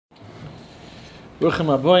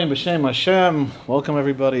Ruchim Aboyim B'Shem Hashem. Welcome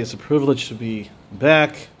everybody. It's a privilege to be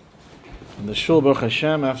back in the Shul Baruch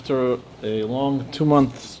Hashem after a long 2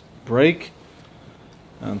 months break.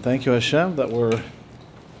 And thank you Hashem that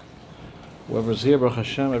whoever's here, Baruch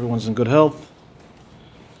Hashem, everyone's in good health.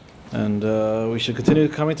 And we should continue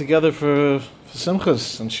coming together for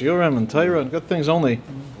Simchas and Shiurim and Torah and good things only.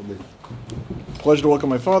 Pleasure to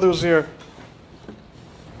welcome my father who's here,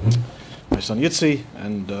 my son Yitzi,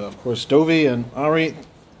 and of course Dovi and Ari.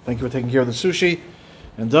 Thank you for taking care of the sushi.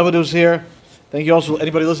 And David who's here. Thank you also to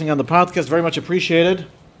anybody listening on the podcast. Very much appreciated.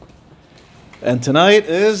 And tonight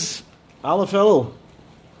is Aleph Elul.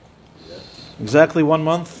 Yes. Exactly 1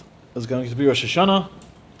 month is going to be Rosh Hashanah.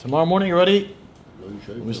 Tomorrow morning, you ready?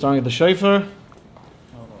 We're starting at the Shofar.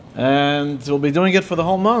 And we'll be doing it for the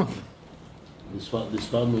whole month.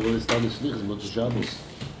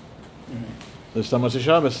 This time Motzei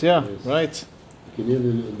Shabbos, yeah, yes. Right. You can hear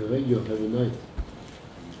the radio every night.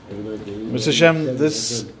 Mr. Hashem,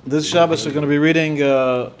 this Shabbos we're going to be reading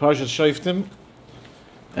Parashat Shoftim,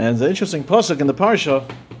 and the interesting pasuk in the parsha,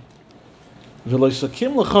 V'lo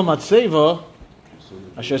yisakim lecha matzeva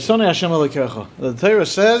asher sonei Hashem Elokecha. The Torah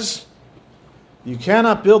says you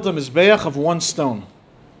cannot build a mizbeach of one stone.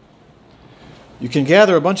 You can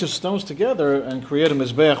gather a bunch of stones together and create a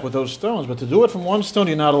mizbeach with those stones, but to do it from one stone,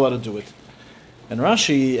 you're not allowed to do it. And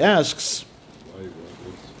Rashi asks,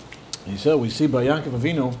 he said, we see by Yaakov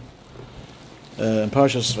Avinu in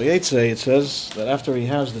Parshas Vayetze, it says that after he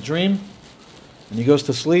has the dream and he goes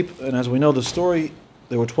to sleep, and as we know the story,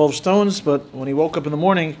 there were 12 stones, but when he woke up in the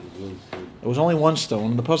morning, there was only one stone.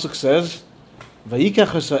 And the pasuk says,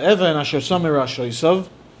 Vayikach es ha'even asher sam mirash ha'yisav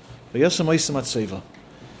v'yasam ha'yisam matzeva.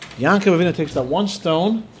 Yaakov Avinu takes that one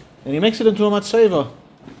stone and he makes it into a matzeva.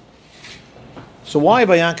 So why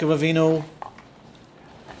by Yaakov Avinu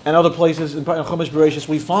and other places in Chumash Bereshis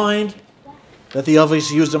we find that the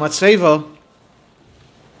Avos used a matzeva,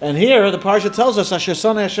 and here the parsha tells us Asher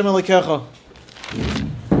Sonei Hashem Elokecha.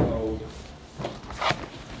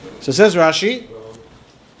 So says Rashi,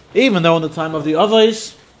 even though in the time of the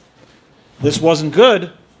Avos this wasn't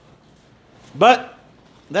good, but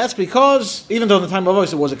that's because even though in the time of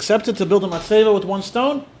Avos it was accepted to build a matzeva with one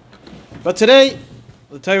stone, but today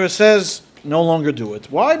the Torah says no longer do it.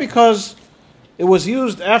 Why? Because it was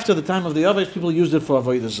used after the time of the Avos. People used it for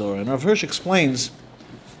Avodah Zarah. And Rav Hirsch explains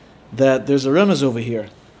that there's a remez over here.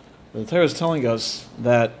 The Torah is telling us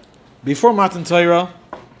that before Matan Torah,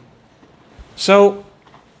 so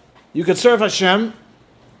you could serve Hashem,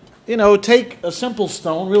 take a simple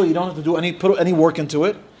stone. Really, you don't have to put any work into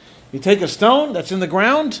it. You take a stone that's in the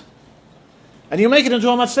ground, and you make it into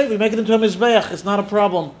a matzeva. You make it into a mizbeach. It's not a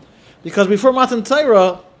problem. Because before Matan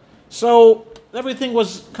Torah, so everything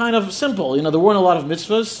was kind of simple. There weren't a lot of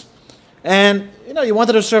mitzvahs. And, you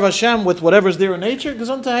wanted to serve Hashem with whatever's there in nature.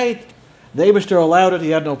 Gesund hate. The Eibishter allowed it.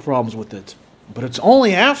 He had no problems with it. But it's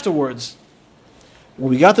only afterwards,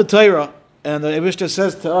 when we got the Torah, and the Eibishter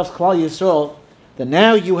says to us, Klal Yisrael, that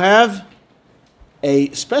now you have a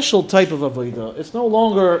special type of avodah. It's no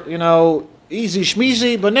longer, easy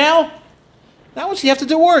shmeezy, but now you have to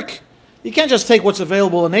do work. You can't just take what's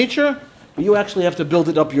available in nature, but you actually have to build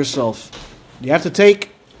it up yourself. You have to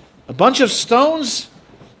take a bunch of stones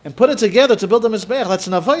and put it together to build a mizbeach. That's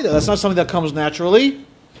an avodah. That's not something that comes naturally.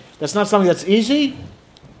 That's not something that's easy.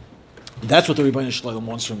 That's what the Rebbeinu Shalom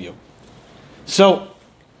wants from you. So,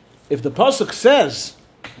 if the pasuk says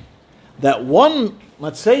that one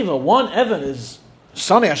matzeva, one evan is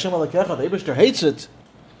Sonei Hashem Elokecha, the Eibishter hates it,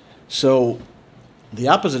 so the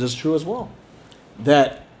opposite is true as well.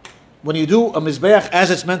 That when you do a mizbeach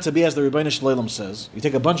as it's meant to be, as the Rebbeinu Shalom says, you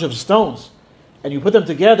take a bunch of stones and you put them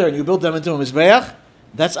together and you build them into a mizbeach,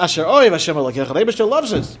 that's Asher Oiv Hashem Elokecha. The Eibishter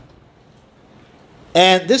loves it.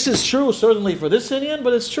 And this is true certainly for this inyan,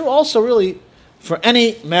 but it's true also really for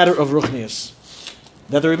any matter of ruchnius.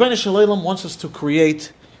 That the Rebbeinu Shalom wants us to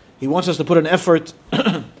create, he wants us to put an effort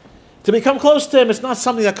to become close to him. It's not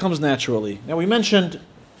something that comes naturally. Now we mentioned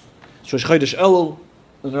Shosh Chodesh Elul,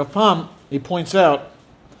 and Rav Pam, he points out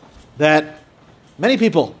that many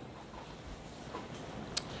people,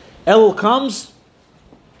 Elul comes,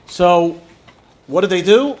 so what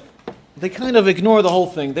do? They kind of ignore the whole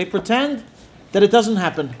thing. They pretend that it doesn't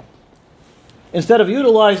happen. Instead of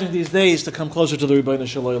utilizing these days to come closer to the Rebbeinu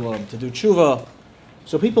Shalom, to do tshuva,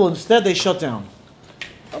 so people instead, they shut down.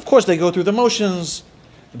 Of course, they go through the motions,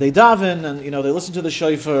 they daven, and they listen to the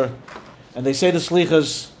shofar, and they say the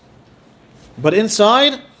slichas, but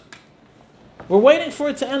inside, we're waiting for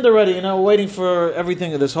it to end already. We're waiting for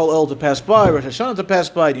everything, this whole El to pass by, Rosh Hashanah to pass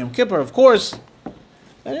by, Yom Kippur, of course.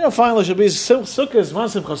 And finally, it should be Sukkot,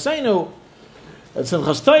 Zman Simchaseinu. At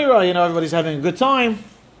Simchas Torah, everybody's having a good time.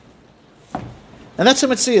 And that's a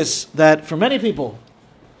metzius that for many people,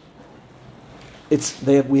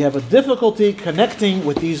 we have a difficulty connecting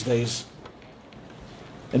with these days.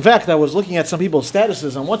 In fact, I was looking at some people's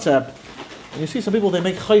statuses on WhatsApp, and you see some people, they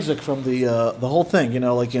make chayzik from the whole thing,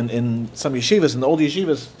 like in some yeshivas, in the old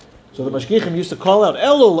yeshivas. So the mashgichim used to call out,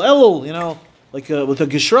 Elul, Elul, like with a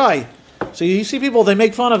gishrai. So you see people, they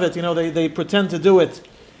make fun of it, they pretend to do it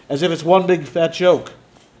as if it's one big fat joke.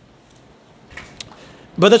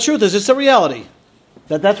 But the truth is, it's a reality.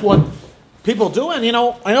 That's what people do, and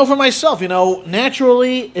I know for myself,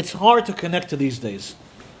 naturally it's hard to connect to these days.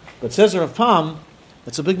 But says Rav Pam,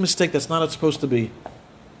 that's a big mistake, that's not how it's supposed to be.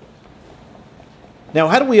 Now,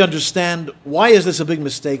 how do we understand, why is this a big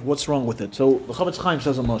mistake, what's wrong with it? So, the Chavetz Chaim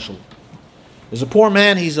says a mashal. There's a poor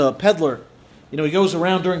man, he's a peddler. He goes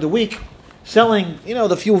around during the week, selling,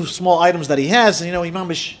 the few small items that he has, and, he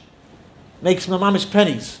makes mamish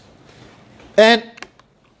pennies. And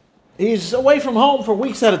he's away from home for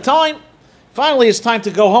weeks at a time. Finally, it's time to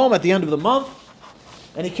go home at the end of the month,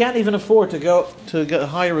 and he can't even afford to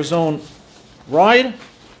hire his own ride.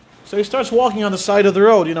 So he starts walking on the side of the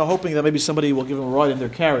road, hoping that maybe somebody will give him a ride in their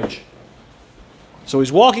carriage. So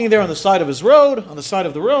he's walking there on the side of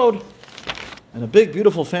the road, and a big,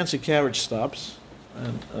 beautiful, fancy carriage stops,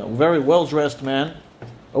 and a very well-dressed man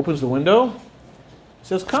opens the window,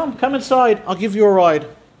 says, come inside, I'll give you a ride.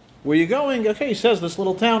 Where are you going? Okay, he says, this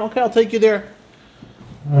little town. Okay, I'll take you there.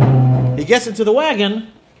 He gets into the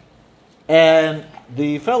wagon, and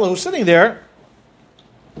the fellow who's sitting there,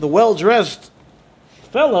 the well-dressed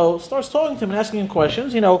fellow, starts talking to him and asking him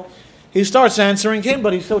questions. He starts answering him,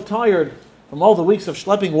 but he's so tired from all the weeks of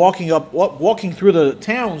schlepping, walking through the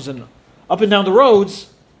towns and up and down the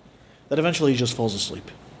roads, that eventually he just falls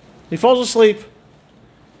asleep. He falls asleep,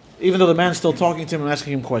 even though the man's still talking to him and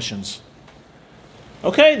asking him questions.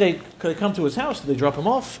 Okay, they come to his house, they drop him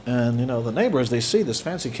off, and the neighbors, they see this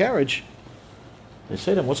fancy carriage. They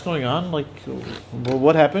say to him, what's going on?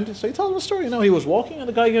 What happened? So he tells them the story. He was walking and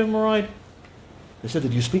the guy gave him a ride. They said,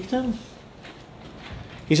 did you speak to him?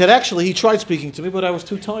 He said, actually, he tried speaking to me, but I was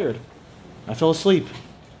too tired. I fell asleep.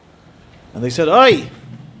 And they said, Oi,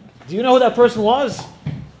 do you know who that person was?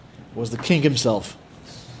 It was the king himself.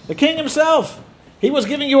 The king himself. He was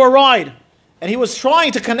giving you a ride. And he was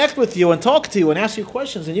trying to connect with you and talk to you and ask you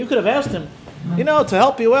questions. And you could have asked him, to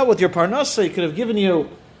help you out with your parnasa. He could have given you,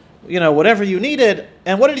 whatever you needed.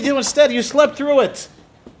 And what did he do instead? You slept through it.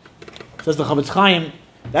 Says the Chavetz Chaim,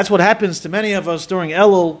 that's what happens to many of us during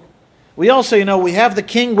Elul. We also, we have the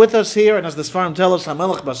king with us here. And as the Sfarim tell us,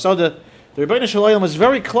 HaMelech Basada, the Rebbeinu Shalom is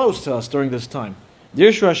very close to us during this time.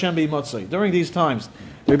 Dirshu Hashem B'Motzei. During these times,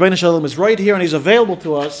 the Rebbeinu Shalom is right here and he's available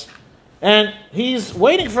to us. And he's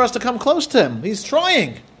waiting for us to come close to him. He's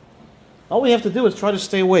trying. All we have to do is try to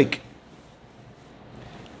stay awake.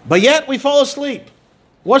 But yet we fall asleep.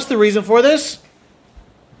 What's the reason for this?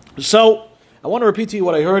 So, I want to repeat to you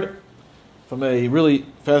what I heard from a really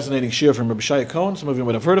fascinating shiur from Rabbi Shaya Cohen. Some of you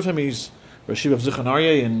might have heard of him. He's Rosh Yeshiva of Zichron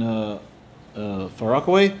Aryeh in Far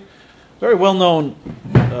Rockaway. Very well-known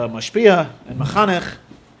mashpia and machanech.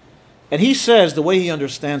 And he says, the way he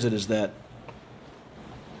understands it is that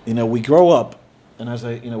we grow up, and as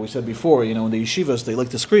we said before, in the yeshivas, they like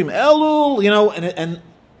to scream, Elul, and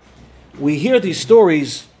we hear these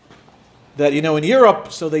stories that, in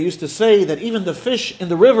Europe, so they used to say that even the fish in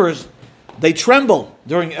the rivers, they tremble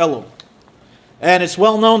during Elul. And it's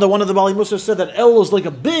well known that one of the Bali Musar said that Elul is like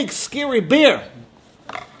a big, scary bear.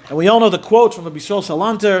 And we all know the quote from Rabbi Yisrael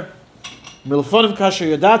Salanter, Milfonim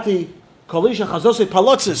kasher yadati, kolisha chazose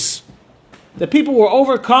palotzis, that people were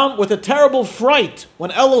overcome with a terrible fright when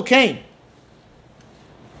Elul came.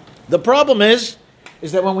 The problem is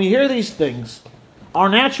that when we hear these things, our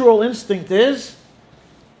natural instinct is,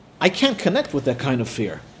 I can't connect with that kind of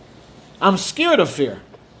fear. I'm scared of fear.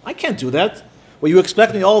 I can't do that. Well, you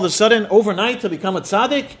expect me all of a sudden, overnight, to become a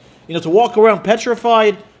tzaddik? To walk around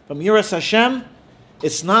petrified from Yiras Hashem?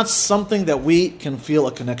 It's not something that we can feel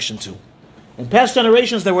a connection to. In past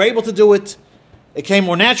generations, they were able to do it. It came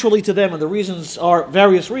more naturally to them, and the reasons are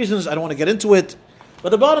various reasons. I don't want to get into it. But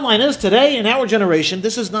the bottom line is, today, in our generation,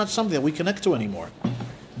 this is not something that we connect to anymore.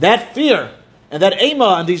 That fear and that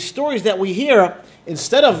ema and these stories that we hear,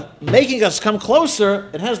 instead of making us come closer,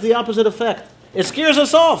 it has the opposite effect. It scares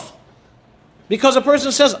us off. Because a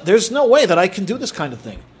person says, there's no way that I can do this kind of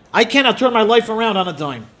thing. I cannot turn my life around on a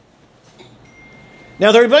dime.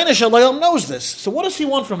 Now, the Rebbeinu Shalom knows this. So what does he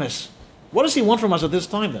want from us? What does he want from us at this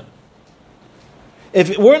time then?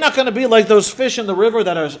 If we're not going to be like those fish in the river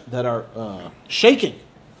that are shaking,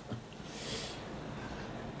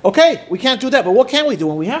 Okay, we can't do that, but what can we do?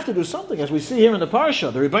 And we have to do something, as we see here in the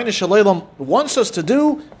parsha. The Rebbeinu Shalom wants us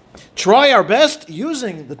to try our best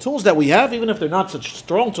using the tools that we have, even if they're not such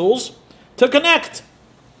strong tools, to connect.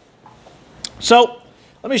 So,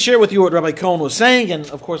 let me share with you what Rabbi Cohen was saying, and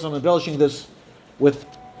of course I'm embellishing this with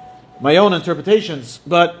my own interpretations,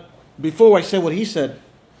 but before I say what he said,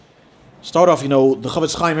 start off, the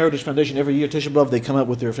Chavetz Chaim Heritage Foundation, every year, Tisha B'Av, they come out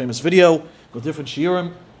with their famous video, with different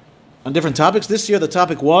shiurim, on different topics. This year the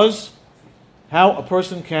topic was how a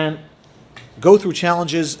person can go through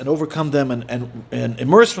challenges and overcome them and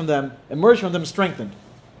emerge from them strengthened.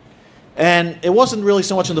 And it wasn't really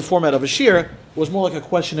so much in the format of a shiur, it was more like a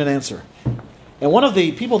question and answer. And one of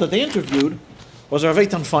the people that they interviewed was Rav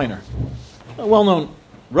Eitan Feiner, a well-known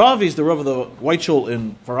Rav. He's the Rav of the White Shul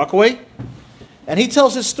in Far Rockaway. And he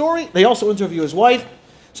tells his story. They also interview his wife.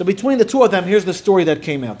 So between the two of them, here's the story that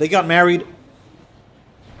came out. They got married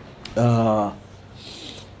about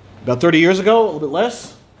 30 years ago, a little bit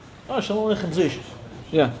less.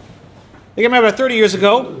 Yeah. They got married about 30 years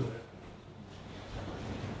ago.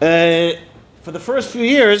 For the first few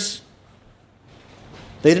years,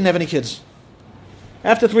 they didn't have any kids.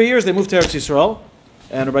 After 3 years, they moved to Eretz Yisrael,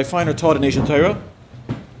 and Rabbi Feiner taught in Asian Torah.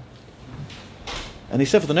 And he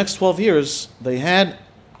said for the next 12 years, they had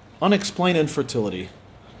unexplained infertility.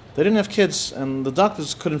 They didn't have kids, and the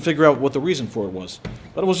doctors couldn't figure out what the reason for it was.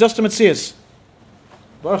 But it was just a metzias.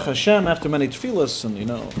 Baruch Hashem, after many tefillas and,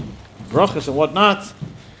 brachas and whatnot,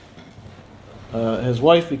 his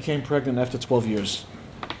wife became pregnant after 12 years.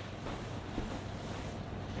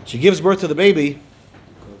 She gives birth to the baby,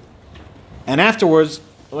 and afterwards,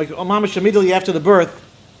 mamash immediately after the birth,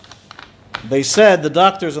 the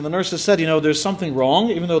doctors and the nurses said, there's something wrong,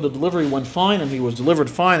 even though the delivery went fine and he was delivered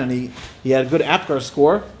fine and he had a good APGAR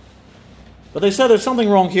score. But they said there's something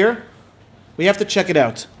wrong here. We have to check it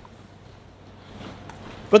out.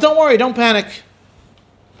 But don't worry, don't panic.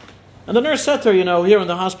 And the nurse said to her, here in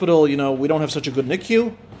the hospital, we don't have such a good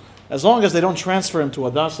NICU. As long as they don't transfer him to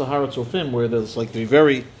Hadassah Har HaTzofim, where there's the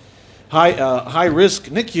very high risk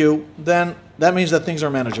NICU, then that means that things are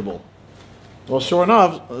manageable. Well, sure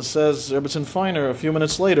enough, says Rebbetzin Feiner, a few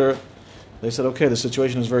minutes later, they said, okay, the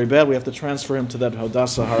situation is very bad. We have to transfer him to that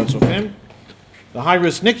Hadassah Har HaTzofim. The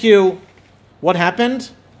high-risk NICU, what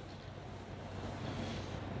happened?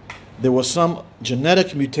 There was some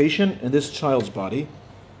genetic mutation in this child's body.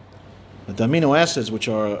 The amino acids, which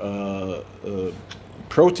are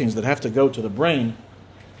proteins that have to go to the brain,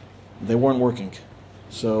 they weren't working.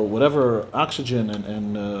 So whatever oxygen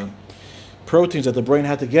and proteins that the brain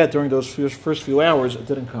had to get during those first few hours, it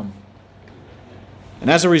didn't come. And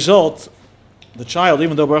as a result, the child,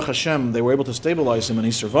 even though Baruch Hashem, they were able to stabilize him and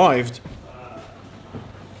he survived,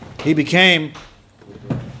 he became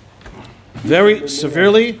very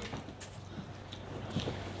severely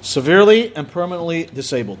and permanently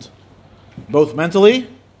disabled, both mentally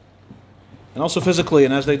and also physically.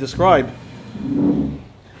 And as they describe,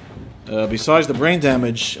 besides the brain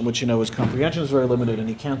damage, in which his comprehension is very limited and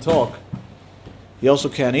he can't talk, he also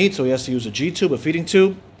can't eat, so he has to use a G-tube, a feeding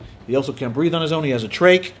tube. He also can't breathe on his own. He has a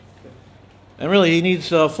trach. And really, he needs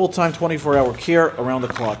full-time 24-hour care around the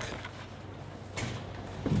clock.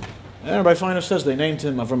 And Rabbi Feiner says they named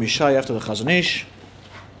him Avram Yishai after the Chazon Ish.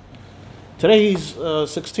 Today he's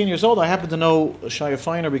 16 years old. I happen to know Shaya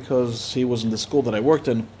Feiner because he was in the school that I worked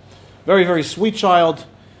in. Very, very sweet child,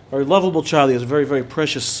 very lovable child. He has a very, very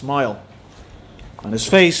precious smile on his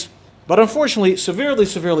face. But unfortunately, severely,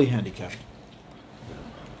 severely handicapped.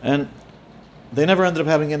 And they never ended up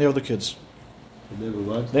having any other kids.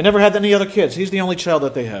 They never had any other kids. He's the only child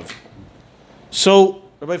that they have. So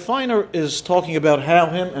Rabbi Feiner is talking about how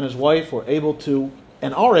him and his wife were able to,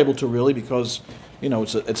 and are able to really, because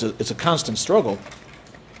it's a constant struggle,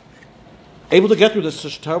 able to get through this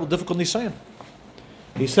such terrible, difficult nisayon.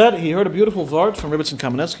 He said he heard a beautiful vart from Rebbetzin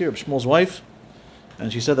Kamenetsky, Reb Shmuel's wife,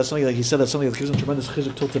 and he said that's something that gives him tremendous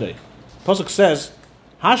chizuk till today. Pasuk says,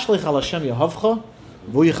 "Hashlich al Hashem yahavcha."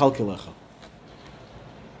 The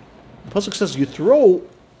Pasuk says, you throw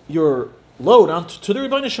your load onto the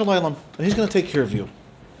Rebbeinu Shalom, and he's going to take care of you.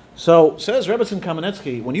 So, says Rebbetzin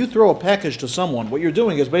Kamenetsky, when you throw a package to someone, what you're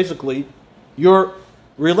doing is basically, you're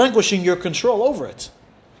relinquishing your control over it.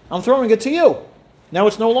 I'm throwing it to you. Now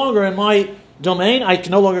it's no longer in my domain, I can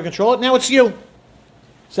no longer control it, now it's you.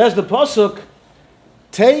 Says the Pasuk,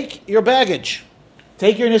 take your baggage,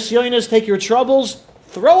 take your nisyonis, take your troubles,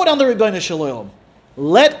 throw it on the Rebbeinu Shalom.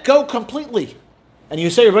 Let go completely. And you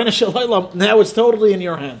say, Rebbeinu Shalom, now it's totally in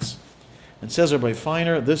your hands. And says Rabbi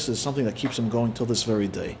Feiner, this is something that keeps him going till this very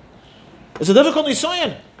day. It's a difficult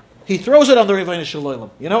nisayon. He throws it on the Rebbeinu Shalom.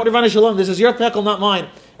 You know what, Rebbeinu Shalom, this is your tackle, not mine,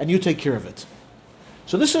 and you take care of it.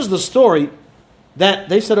 So this is the story that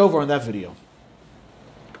they said over in that video.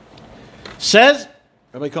 Says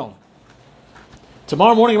Rabbi Cohen,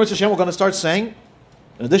 tomorrow morning, Hashem, we're going to start saying,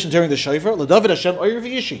 in addition to hearing the shofar, LeDavid Hashem Oyer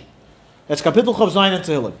V'Yishi. That's Kapitel Chav Zayin and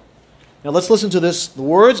Tehillim. Now let's listen to this, the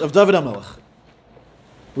words of David HaMelech.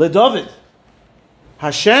 LeDavid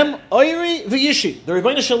Hashem Oyer V'Yishi. The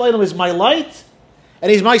Rebbeinu Shalom is my light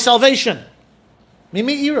and He's my salvation.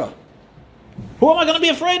 Mimi Ira. Who am I going to be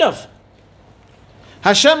afraid of?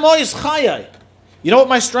 Hashem Mois Chayai. You know what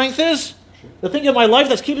my strength is? The thing in my life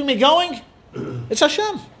that's keeping me going? It's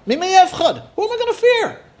Hashem. Mimi Evchad. Who am I going to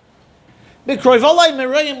fear?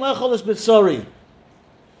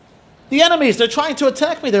 The enemies, they're trying to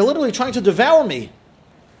attack me. They're literally trying to devour me.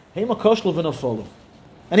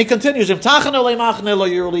 And he continues, you can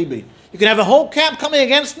have a whole camp coming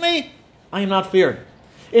against me. I am not feared.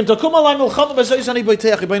 I'm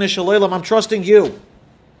trusting you.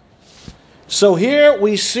 So here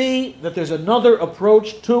we see that there's another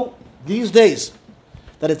approach to these days.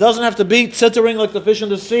 That it doesn't have to be tzittering like the fish in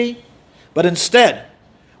the sea, but instead,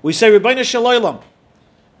 we say, Rebbeinu Shalom,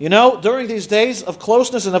 you know, during these days of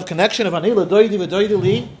closeness and of connection, of Ani L'Doidi V'Doidi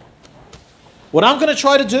Li, what I'm going to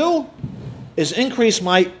try to do is increase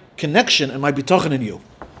my connection and my bitachon in you.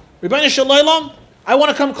 Rebbeinu Shalom, I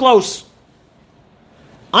want to come close.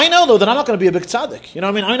 I know, though, that I'm not going to be a big tzaddik. You know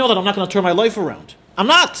what I mean? I know that I'm not going to turn my life around. I'm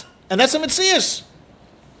not. And that's a mitzias.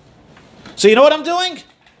 So you know what I'm doing?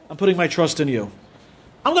 I'm putting my trust in you.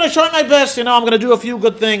 I'm going to try my best. You know, I'm going to do a few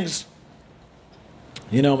good things.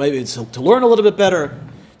 You know, maybe it's to learn a little bit better,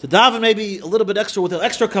 to daven maybe a little bit extra with an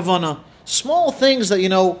extra kavanah. Small things that, you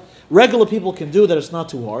know, regular people can do that it's not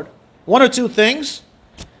too hard. One or two things.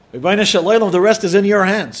 The rest is in your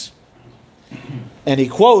hands. And he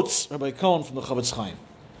quotes Rabbi Cohen from the Chavetz Chaim.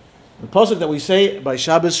 The pasuk that we say by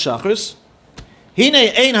Shabbos Shachris, Hine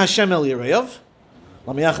ein Hashem el Yereyav,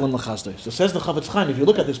 Lamiyach lim l'chazdei. So says the Chavetz Chaim, if you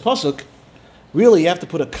look at this pasuk, really you have to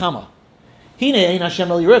put a comma. Hine ein Hashem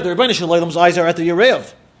el Yereyav. The Rebbeinu Shalom's eyes are at the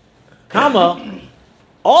Yereyav. Comma.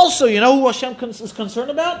 Also, you know who Hashem is concerned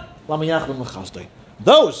about? Lamiyach lim l'chazdei.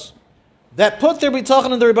 Those that put their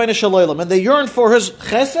bitachon in the Rebbeinu Shalom and they yearn for His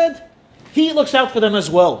chesed, He looks out for them as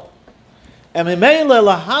well. And that the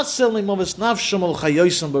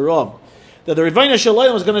Rebbeinu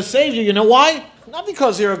Shalom is going to save you. You know why? Not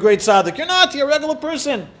because you're a great tzaddik. You're not. You're a regular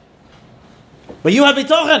person. But you have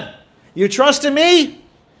bitachon. You trust in me.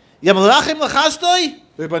 The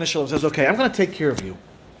Rebbeinu Shalom says, okay, I'm going to take care of you.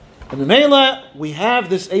 And we have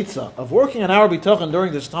this eitzah of working on our bitachon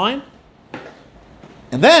during this time.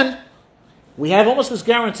 And then we have almost this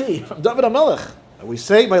guarantee from David HaMelech. We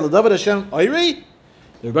say by David Hashem Oiri,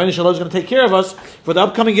 the Rebbeinu Shalom is going to take care of us for the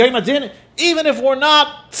upcoming Yom Adin, even if we're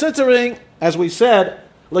not tzittering, as we said,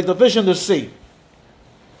 like the fish in the sea.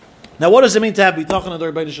 Now, what does it mean to have bitachon in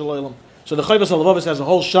the Rebbeinu Shalom? So the Chayvas HaLevavos has a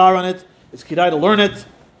whole shar on it. It's kidai to learn it,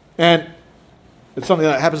 and it's something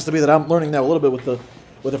that happens to be that I'm learning now a little bit with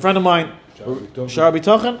a friend of mine, Shar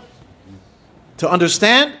bitachon, to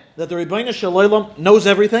understand that the Rebbeinu Shalom knows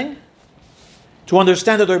everything, to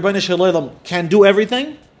understand that the Rebbeinu Shalom can do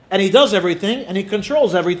everything, and He does everything, and He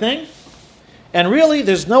controls everything. And really,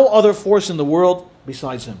 there's no other force in the world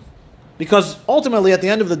besides Him. Because ultimately, at the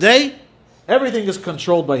end of the day, everything is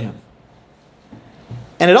controlled by Him.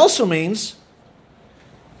 And it also means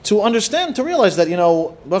to understand, to realize that, you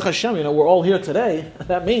know, Baruch Hashem, you know, we're all here today.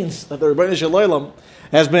 That means that the Rebbeinu Shalom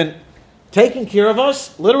has been taking care of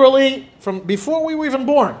us, literally, from before we were even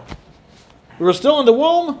born. We were still in the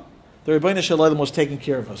womb, the Rebbeinu Shalom was taking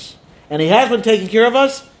care of us. And He has been taking care of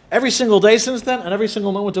us every single day since then, and every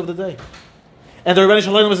single moment of the day. And the Rebbeinu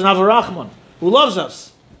Shalom is an Avarachman, who loves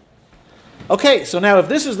us. Okay, so now if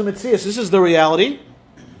this is the Metzias, this is the reality,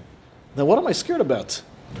 then what am I scared about?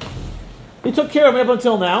 He took care of me up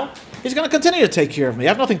until now. He's going to continue to take care of me. I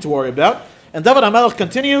have nothing to worry about. And David HaMelech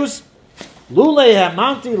continues, Lulei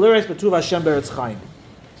hamanti lireis betuv Hashem beretz chaim.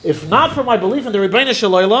 If not for my belief in the Rebbeinu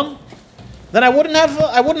Shalom, then I wouldn't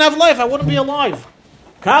have life. I wouldn't be alive.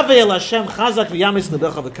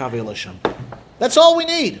 That's all we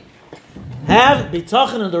need. Have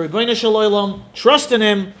bitachon in the Rebbeinu Shalom, trust in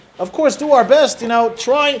Him. Of course, do our best, you know,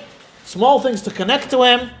 try small things to connect to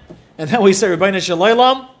Him. And then we say, Rebbeinu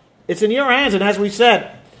Shalom, it's in your hands. And as we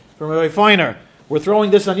said, from Rabbi Feiner, we're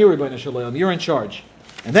throwing this on you, Rebbeinu Shalom. You're in charge.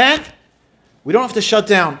 And then, we don't have to shut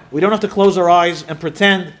down. We don't have to close our eyes and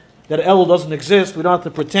pretend that Elul doesn't exist. We don't have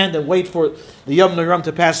to pretend and wait for the Yom Noram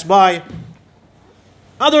to pass by.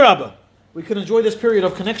 Adarabba, we can enjoy this period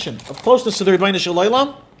of connection, of closeness to the Rebbeinu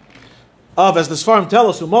Shalom, of, as the Sfarim tell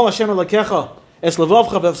us, Umol Hashem Elokecha, Es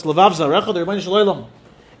Levavcha Ve'es Levav Zarecha, the Rebbeinu Shalom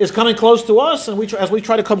is coming close to us, and as we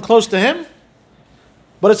try to come close to Him,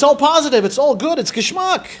 But it's all positive, it's all good, it's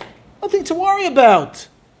geschmack. Nothing to worry about.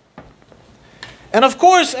 And of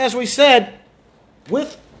course, as we said,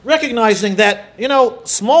 with recognizing that,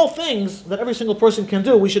 small things that every single person can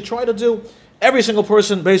do, we should try to do every single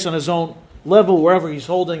person based on his own level, wherever he's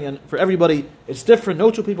holding, and for everybody, it's different.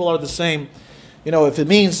 No two people are the same. If it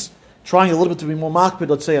means trying a little bit to be more makpid,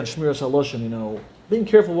 let's say, on Shmiras HaLashon, being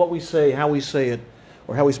careful what we say, how we say it,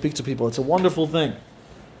 or how we speak to people, it's a wonderful thing.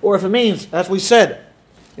 Or if it means, as we said,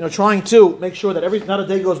 trying to make sure that not a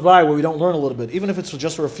day goes by where we don't learn a little bit, even if it's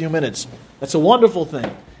just for a few minutes. That's a wonderful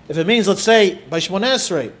thing. If it means, let's say, by Shmoneh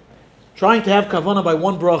Esrei, trying to have kavanah by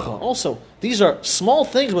one bracha. Also, these are small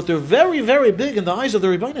things, but they're very, very big in the eyes of the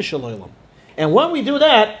Rebbeinu Shalom. And when we do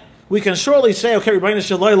that, we can surely say, okay, Rebbeinu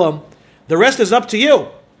Shalom, the rest is up to you,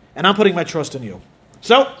 and I'm putting my trust in you.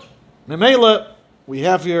 So, Memela, we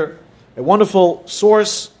have here a wonderful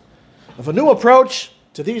source of a new approach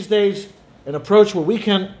to these days, an approach where we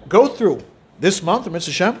can go through this month,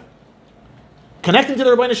 Mitzvah Hashem, connecting to the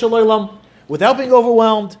Rebbeinu Shalom without being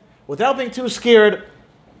overwhelmed, without being too scared,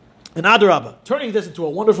 and Adarabah, turning this into a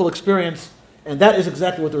wonderful experience, and that is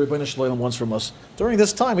exactly what the Rebbeinu Shalom wants from us during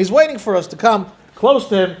this time. He's waiting for us to come close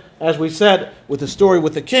to Him, as we said, with the story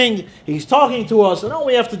with the king. He's talking to us, and all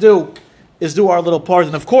we have to do is do our little part.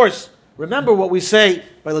 And of course, remember what we say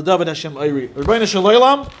by the David Hashem Ayri. Rebbeinu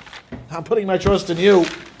Shalom, I'm putting my trust in you.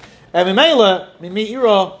 And Mimela, Mimi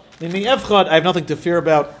Ira, Mimi Evchad, I have nothing to fear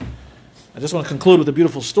about. I just want to conclude with a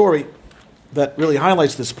beautiful story that really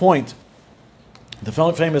highlights this point. The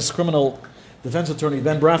famous criminal defense attorney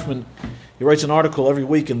Ben Brafman, he writes an article every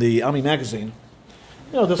week in the Ami magazine,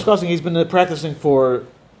 discussing, he's been practicing for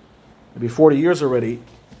maybe 40 years already,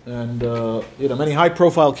 and many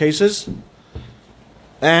high-profile cases,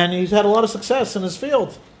 and he's had a lot of success in his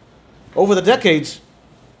field over the decades.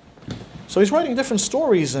 So he's writing different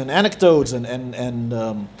stories and anecdotes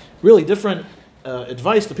and really different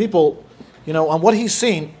advice to people, on what he's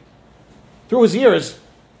seen through his years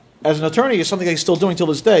as an attorney is something that he's still doing till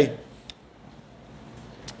this day.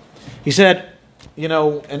 He said, in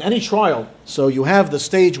any trial, so you have the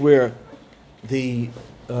stage where the,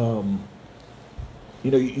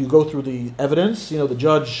 you go through the evidence, the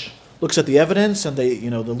judge looks at the evidence, and they,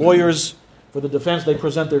 the lawyers for the defense, they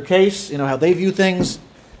present their case, how they view things,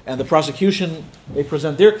 and the prosecution, they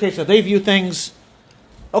present their case, how they view things.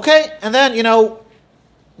 Okay, and then,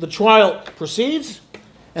 the trial proceeds,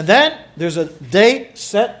 and then there's a date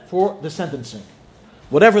set for the sentencing.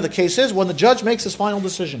 Whatever the case is, when the judge makes his final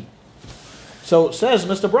decision. So says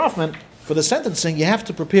Mr. Brafman, for the sentencing, you have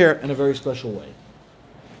to prepare in a very special way.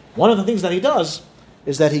 One of the things that he does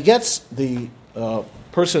is that he gets the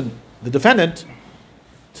person, the defendant,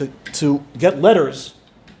 to get letters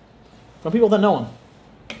from people that know him.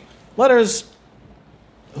 Letters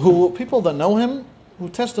people that know him who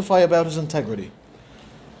testify about his integrity.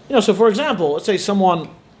 So for example, let's say someone,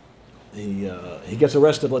 he gets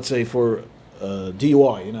arrested, let's say, for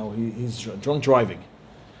DUI, he's drunk driving.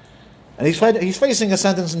 And he's facing a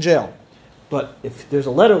sentence in jail. But if there's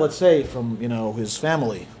a letter, let's say, from, his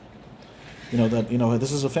family, that,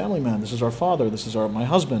 this is a family man, this is our father, this is my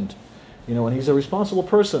husband, and he's a responsible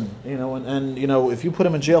person, and if you put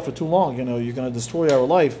him in jail for too long, you're going to destroy our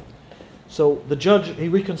life. So the judge, he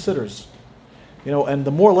reconsiders, and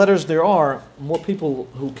the more letters there are, more people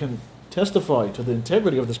who can testify to the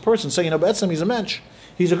integrity of this person, say, Betzim, he's a mensch,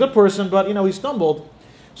 he's a good person, but, he stumbled.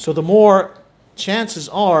 So the more chances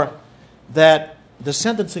are that the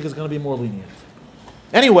sentencing is going to be more lenient.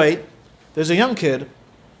 Anyway, there's a young kid,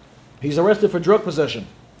 he's arrested for drug possession.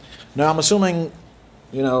 Now, I'm assuming,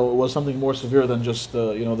 it was something more severe than just,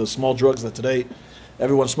 the small drugs that today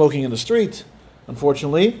everyone's smoking in the street,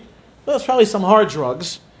 unfortunately. But it's probably some hard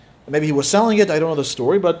drugs. Maybe he was selling it, I don't know the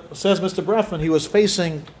story, but says Mr. Brafman, he was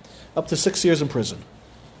facing up to 6 years in prison.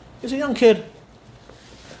 He's a young kid.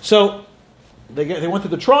 So, they went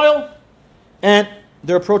through the trial, and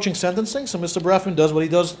they're approaching sentencing, so Mr. Brafman does what he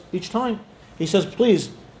does each time. He says, please,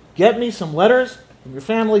 get me some letters from your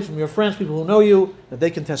family, from your friends, people who know you, that they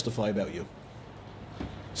can testify about you.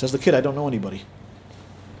 Says the kid, I don't know anybody.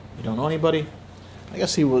 You don't know anybody? I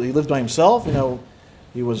guess he lived by himself,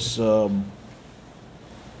 he was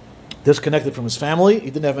disconnected from his family, he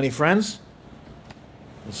didn't have any friends.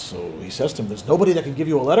 So he says to him, there's nobody that can give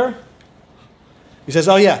you a letter? He says,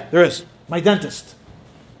 oh yeah, there is, my dentist.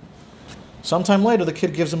 Sometime later, the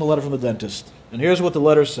kid gives him a letter from the dentist. And here's what the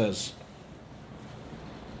letter says.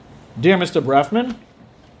 Dear Mr. Brafman,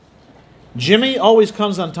 Jimmy always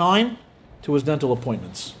comes on time to his dental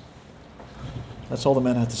appointments. That's all the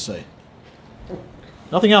man had to say.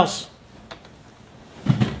 Nothing else.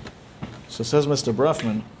 So says Mr.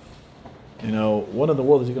 Brafman, what in the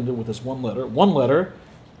world is he going to do with this one letter? One letter,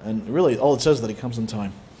 and really all it says is that he comes in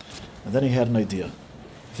time. And then he had an idea.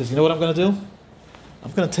 He says, you know what I'm going to do?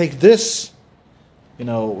 I'm going to take this,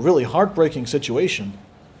 really heartbreaking situation,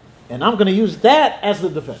 and I'm going to use that as the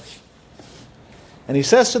defense. And he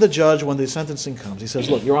says to the judge when the sentencing comes, he says,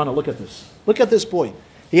 look, Your Honor, look at this. Look at this boy.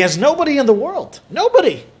 He has nobody in the world.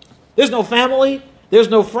 Nobody. There's no family. There's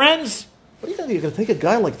no friends. What are you going to do? You're going to take a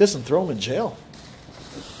guy like this and throw him in jail?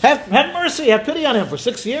 Have mercy. Have pity on him for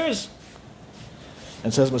 6 years.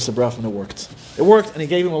 And says Mr. Brafman, it worked. It worked, and he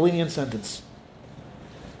gave him a lenient sentence.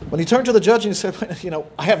 When he turned to the judge and he said,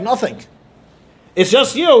 I have nothing. It's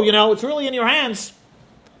just you, it's really in your hands.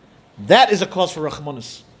 That is a cause for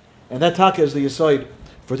rachmanis. And that taka is the aside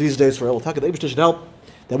for these days for Elul. Taka, the Eibishter should help.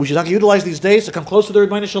 That we should utilize these days to come close to the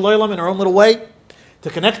Rebbeinu Shalom in our own little way, to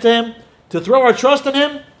connect to Him, to throw our trust in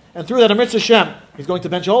Him, and through that, Amrit Hashem, He's going to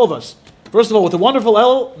bench all of us. First of all, with the wonderful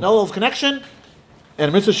Elul of connection,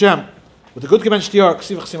 and Amrit Hashem, with the good Gebench Tiyar,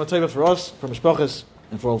 Ksiv Chasimatayva for us, for Mishpachas,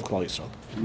 and for all of Klal Yisrael.